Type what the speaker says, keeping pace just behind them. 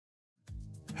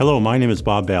Hello, my name is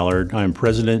Bob Ballard. I am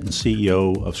President and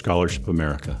CEO of Scholarship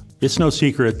America. It's no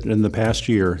secret that in the past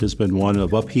year has been one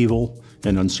of upheaval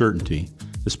and uncertainty,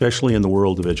 especially in the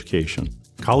world of education.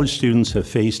 College students have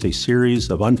faced a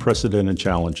series of unprecedented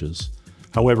challenges.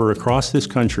 However, across this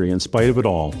country, in spite of it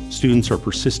all, students are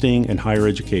persisting in higher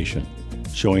education,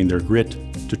 showing their grit,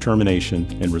 determination,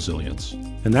 and resilience.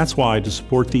 And that's why, to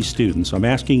support these students, I'm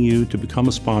asking you to become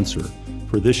a sponsor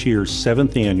for this year's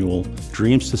 7th annual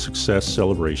Dreams to Success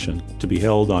celebration to be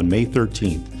held on May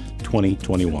 13th,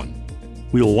 2021.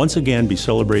 We will once again be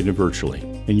celebrating virtually,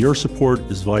 and your support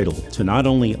is vital to not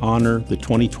only honor the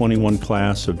 2021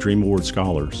 class of Dream Award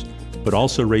scholars, but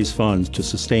also raise funds to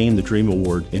sustain the Dream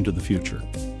Award into the future.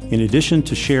 In addition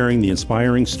to sharing the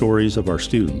inspiring stories of our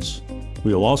students,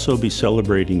 we will also be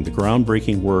celebrating the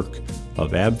groundbreaking work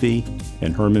of AbbVie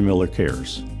and Herman Miller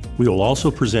Cares. We will also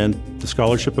present the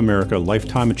Scholarship America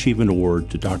Lifetime Achievement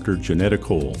Award to Dr. Janetta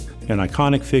Cole, an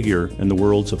iconic figure in the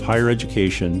worlds of higher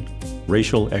education,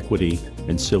 racial equity,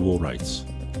 and civil rights.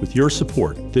 With your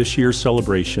support, this year's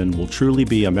celebration will truly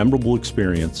be a memorable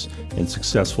experience and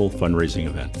successful fundraising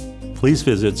event. Please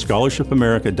visit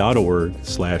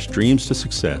scholarshipamerica.org/dreams to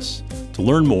success to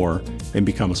learn more and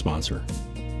become a sponsor.